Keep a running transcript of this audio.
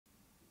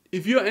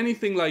if you're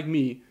anything like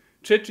me,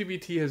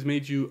 Chat-GPT has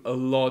made you a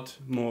lot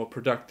more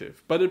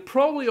productive, but it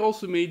probably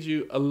also made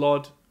you a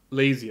lot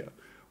lazier.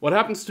 What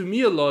happens to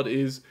me a lot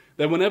is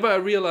that whenever I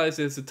realize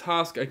there's a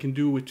task I can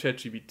do with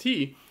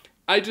Chat-GPT,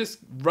 I just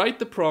write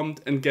the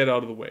prompt and get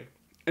out of the way.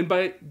 And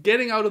by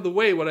getting out of the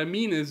way, what I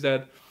mean is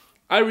that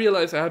I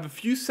realize I have a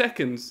few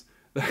seconds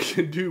that I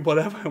can do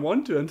whatever I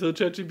want to until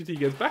Chat-GPT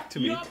gets back to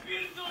me.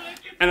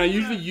 And I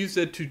usually use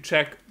that to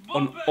check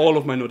on all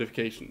of my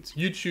notifications.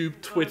 YouTube,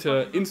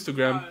 Twitter,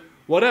 Instagram,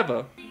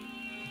 whatever.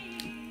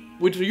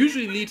 Which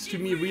usually leads to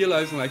me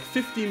realizing like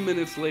 15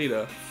 minutes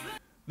later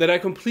that I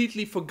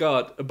completely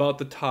forgot about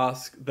the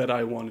task that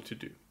I wanted to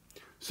do.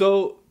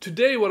 So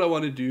today what I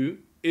want to do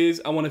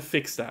is I want to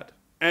fix that.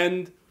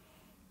 And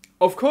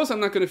of course I'm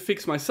not going to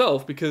fix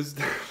myself because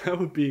that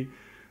would be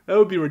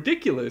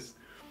ridiculous.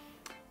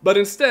 But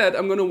instead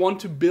I'm going to want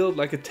to build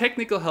like a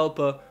technical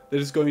helper that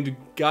is going to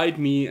guide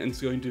me and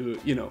is going to,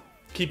 you know,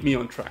 keep me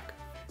on track.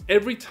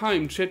 Every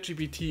time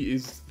ChatGPT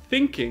is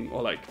thinking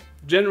or like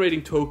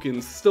generating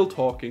tokens, still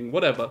talking,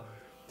 whatever,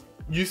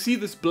 you see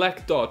this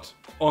black dot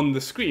on the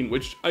screen,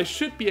 which I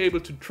should be able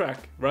to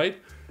track, right?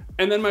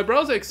 And then my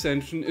browser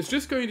extension is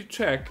just going to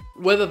check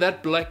whether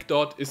that black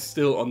dot is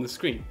still on the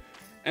screen.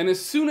 And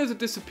as soon as it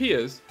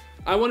disappears,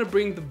 I want to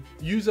bring the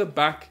user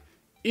back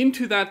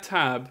into that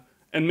tab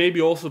and maybe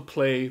also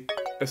play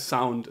a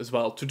sound as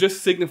well to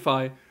just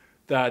signify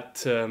that,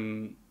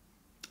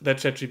 that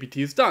ChatGPT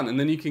is done, and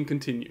then you can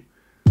continue.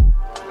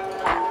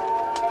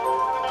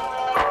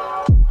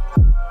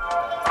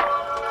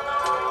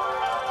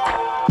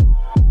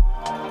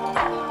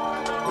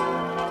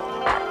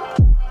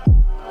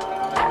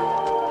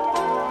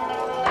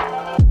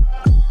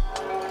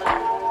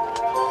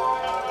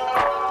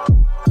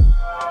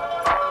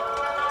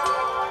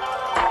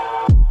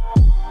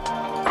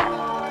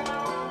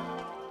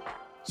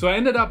 So I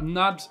ended up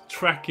not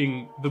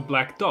tracking the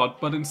black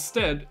dot, but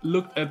instead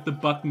looked at the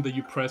button that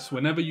you press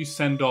whenever you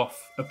send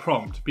off a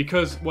prompt.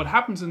 Because what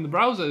happens in the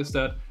browser is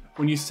that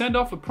when you send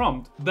off a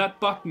prompt,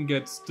 that button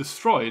gets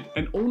destroyed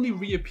and only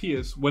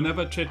reappears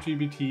whenever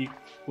ChatGPT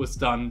was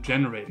done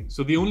generating.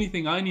 So the only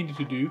thing I needed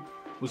to do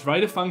was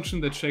write a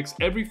function that checks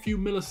every few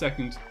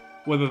milliseconds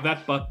whether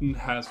that button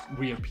has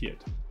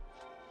reappeared.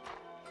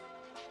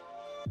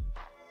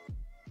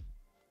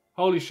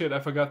 Holy shit, I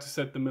forgot to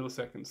set the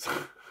milliseconds.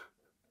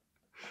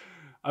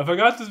 I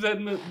forgot to set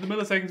the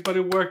milliseconds, but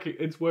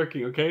it's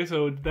working, okay?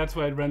 So that's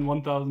why it ran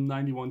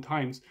 1091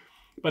 times.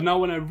 But now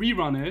when I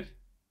rerun it,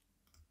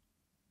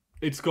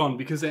 it's gone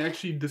because they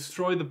actually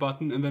destroy the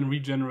button and then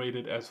regenerate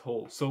it as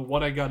whole. So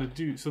what I gotta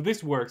do, so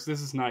this works,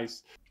 this is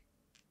nice.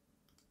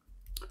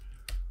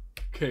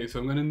 Okay, so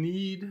I'm gonna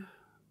need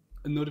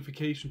a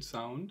notification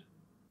sound.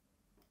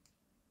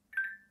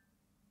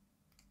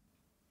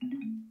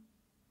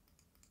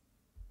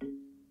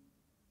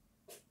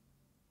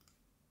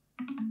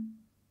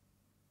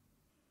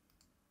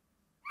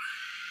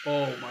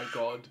 Oh my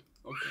god.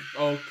 Okay.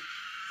 Oh,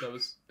 that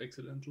was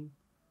accidental.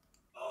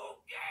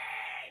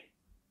 Okay.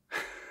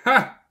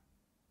 Ha!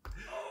 Okay.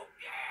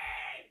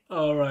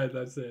 All right,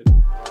 that's it.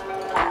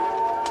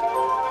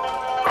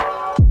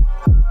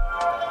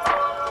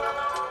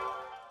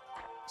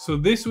 So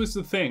this was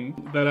the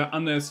thing that I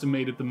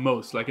underestimated the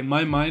most. Like in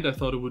my mind, I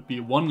thought it would be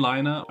a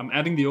one-liner. I'm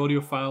adding the audio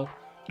file,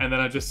 and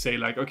then I just say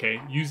like, okay,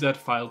 use that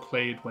file,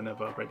 play it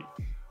whenever ready.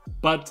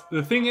 But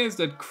the thing is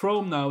that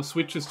Chrome now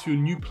switches to a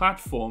new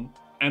platform.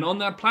 And on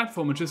that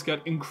platform, it just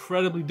got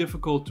incredibly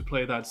difficult to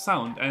play that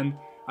sound. And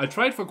I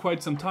tried for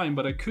quite some time,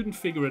 but I couldn't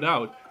figure it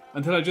out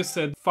until I just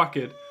said, fuck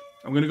it.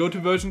 I'm gonna go to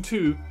version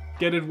 2,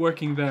 get it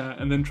working there,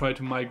 and then try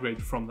to migrate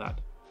from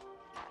that.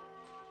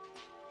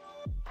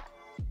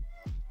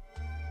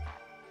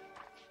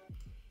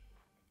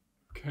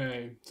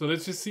 Okay, so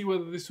let's just see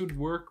whether this would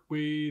work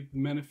with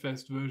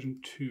Manifest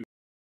version 2.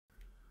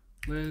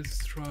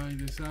 Let's try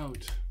this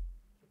out.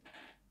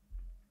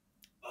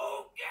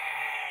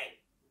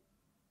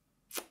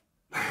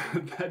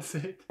 That's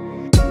it.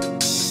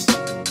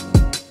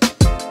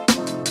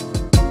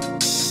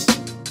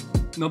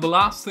 Now the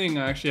last thing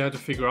I actually had to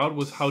figure out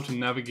was how to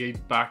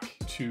navigate back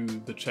to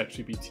the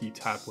Chat-GPT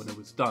tab when it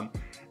was done.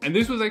 And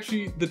this was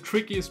actually the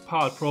trickiest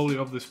part probably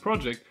of this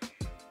project,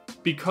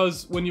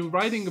 because when you're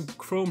writing a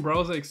Chrome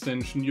browser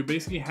extension, you're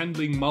basically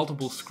handling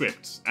multiple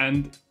scripts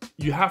and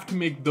you have to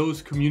make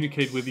those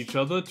communicate with each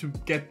other to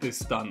get this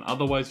done.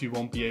 Otherwise you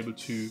won't be able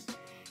to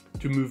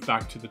move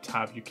back to the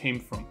tab you came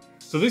from.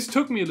 So this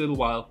took me a little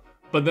while,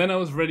 but then I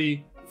was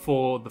ready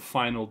for the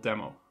final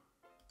demo.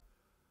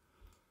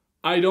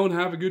 I don't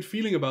have a good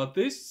feeling about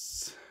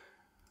this.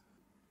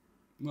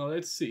 Well,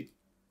 let's see.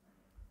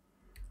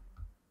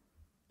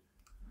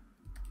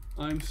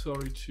 I'm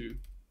sorry too.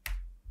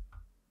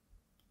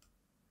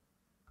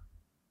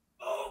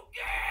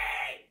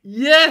 Okay!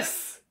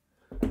 Yes!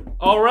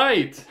 All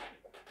right.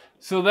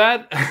 So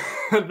that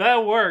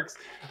that works.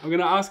 I'm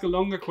gonna ask a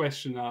longer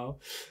question now.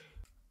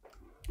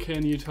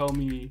 Can you tell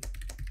me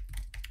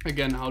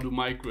again how to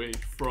migrate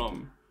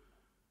from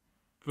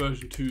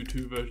version 2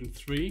 to version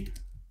 3?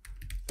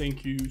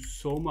 Thank you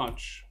so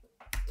much.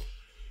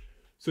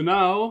 So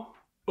now,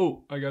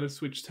 oh, I gotta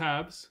switch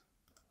tabs.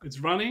 It's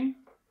running.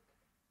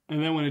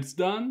 And then when it's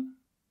done,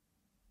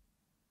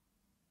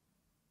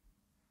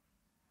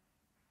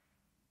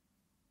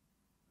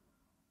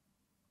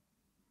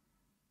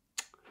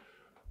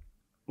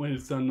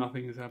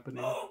 nothing is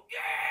happening.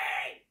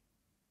 Okay.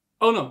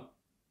 Oh no.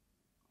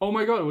 Oh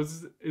my god, it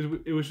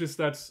was just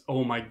that,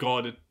 oh my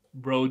god, it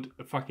wrote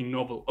a fucking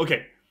novel.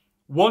 Okay,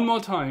 one more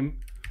time,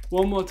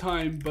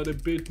 but a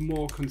bit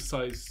more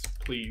concise,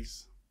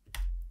 please.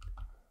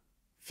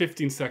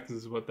 15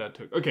 seconds is what that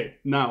took. Okay,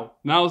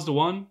 now's the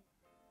one.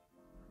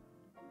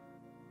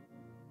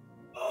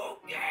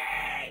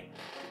 Okay.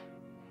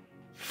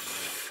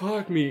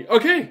 Fuck me.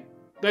 Okay,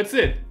 that's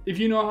it. If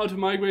you know how to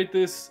migrate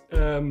this,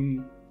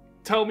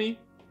 tell me.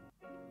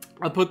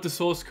 I'll put the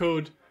source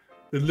code,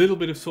 the little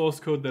bit of source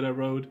code that I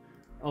wrote,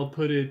 I'll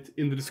put it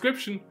in the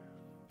description,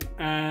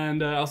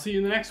 and I'll see you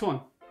in the next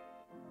one.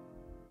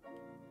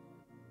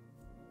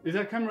 Is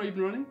that camera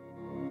even running?